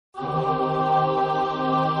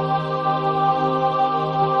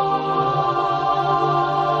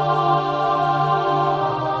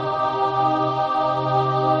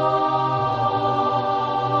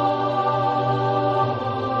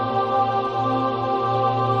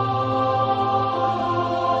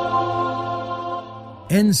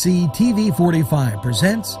NCTV45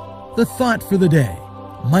 presents The Thought for the Day.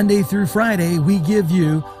 Monday through Friday, we give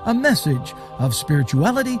you a message of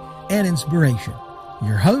spirituality and inspiration.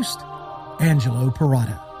 Your host, Angelo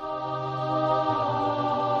Perrotta.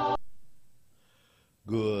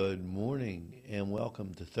 Good morning and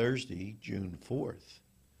welcome to Thursday, June 4th,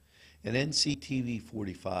 and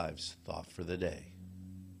NCTV45's Thought for the Day.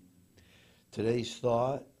 Today's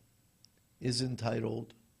thought is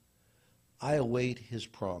entitled, I Await His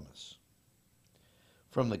Promise,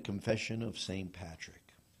 from the Confession of St.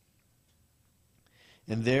 Patrick.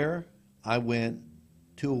 And there I went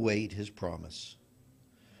to await his promise,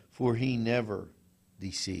 for he never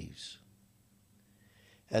deceives.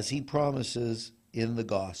 As he promises in the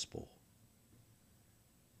gospel,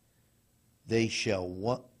 they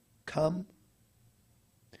shall come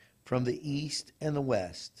from the east and the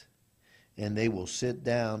west, and they will sit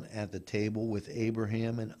down at the table with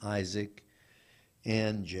Abraham and Isaac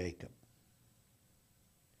and Jacob.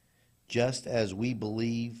 Just as we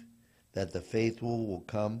believe that the faithful will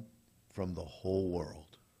come from the whole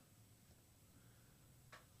world.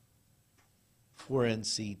 For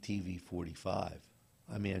NCTV45,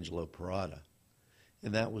 I'm Angelo Perrotta,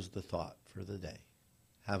 and that was the thought for the day.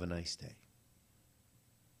 Have a nice day.